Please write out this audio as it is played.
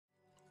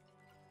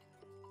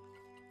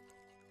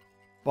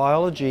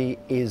Biology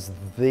is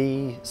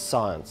the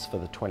science for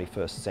the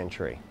 21st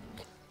century.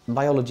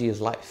 Biology is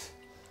life.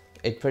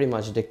 It pretty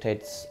much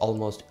dictates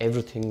almost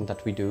everything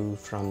that we do,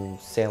 from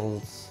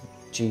cells,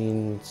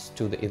 genes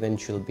to the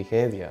eventual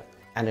behavior.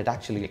 And it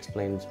actually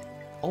explains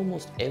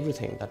almost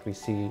everything that we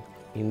see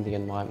in the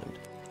environment.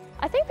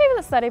 I think people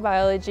that study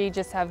biology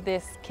just have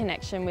this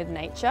connection with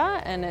nature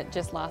and it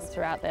just lasts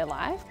throughout their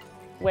life.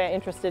 We're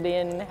interested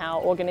in how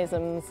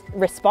organisms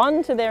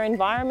respond to their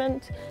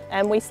environment,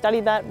 and we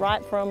study that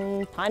right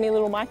from tiny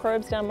little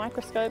microbes down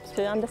microscopes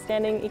to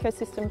understanding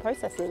ecosystem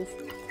processes.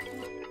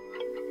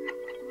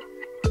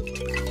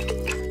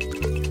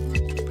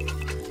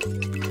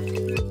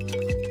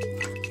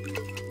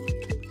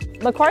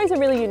 Macquarie is a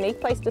really unique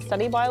place to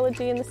study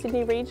biology in the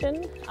Sydney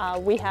region.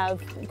 We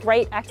have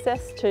great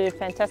access to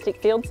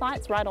fantastic field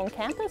sites right on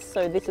campus,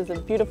 so this is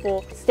a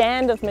beautiful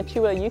stand of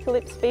mature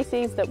eucalypt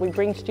species that we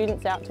bring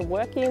students out to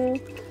work in.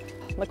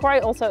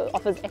 Macquarie also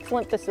offers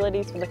excellent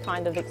facilities for the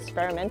kind of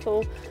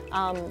experimental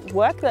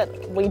work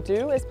that we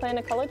do as plant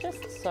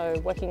ecologists, so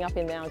working up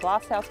in our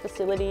glasshouse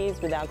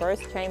facilities with our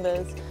growth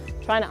chambers,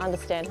 trying to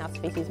understand how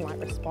species might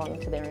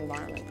respond to their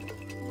environment.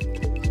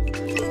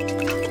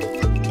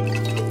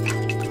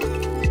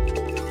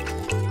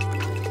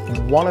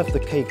 One of the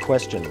key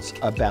questions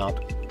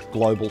about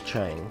global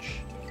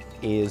change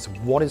is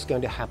what is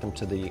going to happen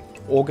to the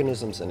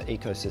organisms and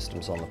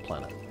ecosystems on the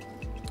planet.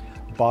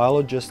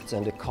 Biologists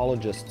and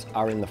ecologists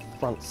are in the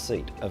front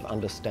seat of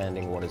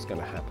understanding what is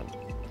going to happen.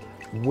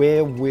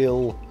 Where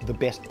will the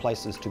best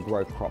places to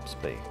grow crops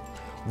be?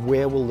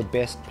 Where will the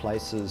best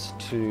places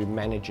to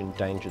manage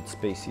endangered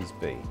species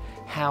be?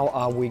 How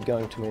are we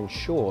going to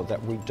ensure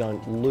that we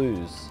don't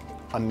lose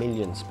 1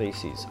 million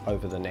species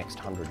over the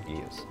next 100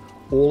 years?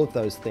 All of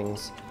those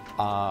things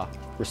are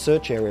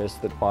research areas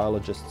that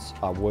biologists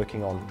are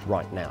working on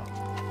right now.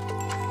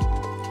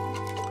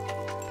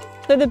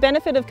 So the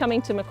benefit of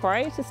coming to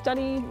Macquarie to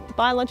study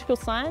biological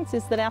science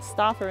is that our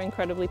staff are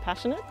incredibly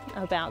passionate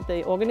about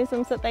the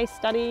organisms that they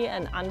study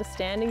and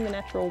understanding the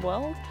natural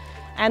world.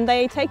 And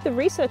they take the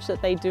research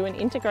that they do and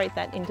integrate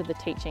that into the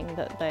teaching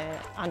that they're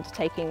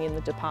undertaking in the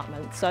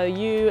department. So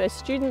you as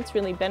students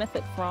really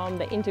benefit from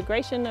the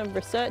integration of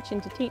research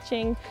into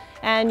teaching,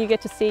 and you get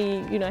to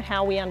see,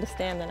 how we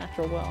understand the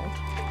natural world.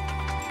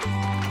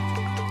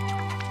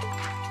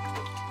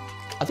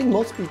 I think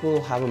most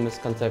people have a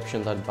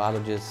misconception that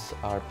biologists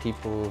are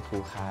people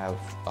who have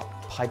a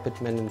pipette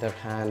pen in their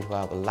hand, who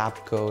have a lab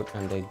coat,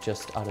 and they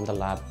just are in the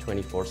lab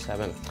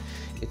 24/7.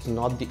 It's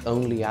not the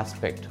only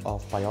aspect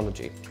of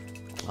biology.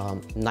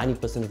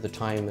 90% of the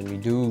time when we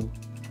do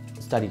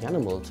study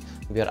animals,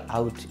 we are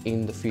out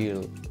in the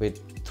field with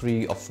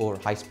 3 or 4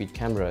 high-speed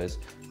cameras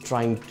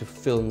trying to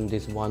film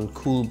this one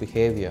cool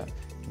behavior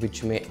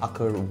which may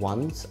occur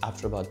once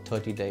after about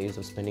 30 days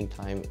of spending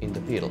time in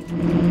the field.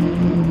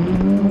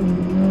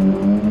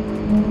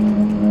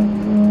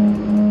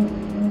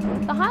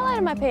 The highlight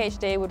of my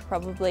PhD would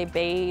probably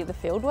be the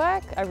field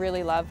work. I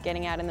really love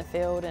getting out in the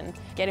field and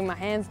getting my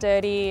hands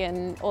dirty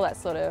and all that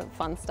sort of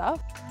fun stuff.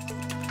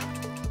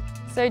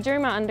 So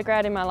during my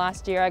undergrad in my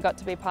last year, I got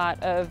to be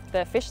part of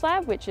the fish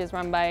lab, which is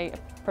run by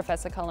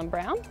Professor Colin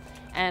Brown.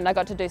 And I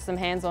got to do some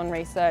hands-on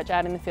research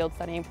out in the field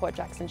studying Port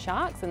Jackson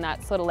sharks, and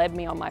that sort of led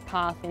me on my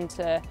path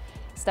into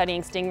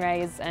studying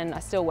stingrays, and I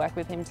still work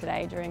with him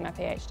today during my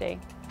PhD.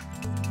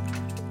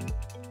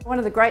 One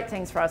of the great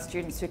things for our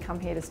students who come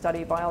here to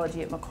study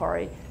biology at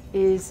Macquarie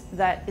is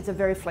that it's a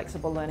very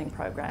flexible learning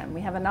program.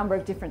 We have a number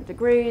of different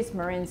degrees: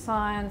 marine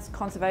science,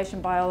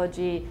 conservation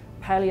biology,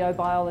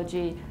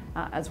 paleobiology,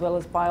 as well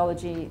as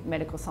biology,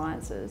 medical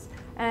sciences.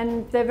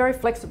 And they're very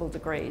flexible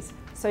degrees.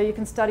 So you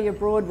can study a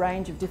broad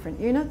range of different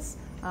units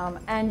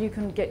and you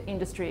can get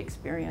industry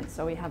experience.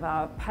 So we have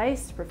our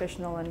PACE,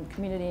 Professional and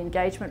Community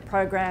Engagement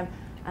program,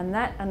 and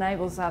that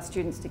enables our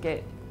students to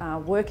get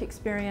work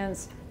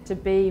experience, to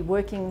be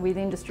working with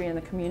industry and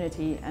the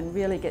community and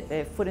really get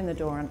their foot in the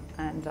door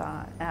and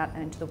out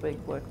into the big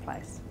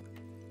workplace.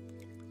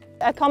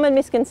 A common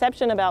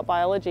misconception about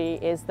biology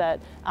is that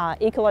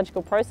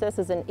ecological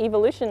processes and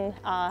evolution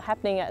are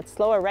happening at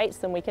slower rates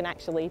than we can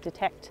actually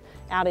detect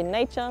out in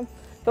nature.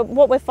 But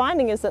what we're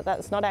finding is that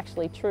that's not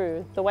actually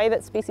true. The way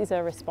that species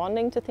are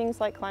responding to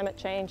things like climate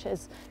change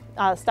is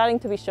starting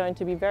to be shown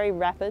to be very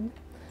rapid,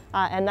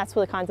 and that's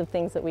the kinds of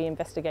things that we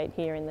investigate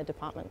here in the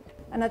department.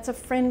 And it's a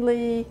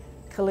friendly,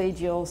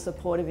 collegial,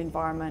 supportive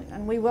environment,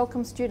 and we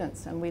welcome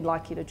students and we'd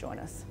like you to join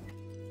us.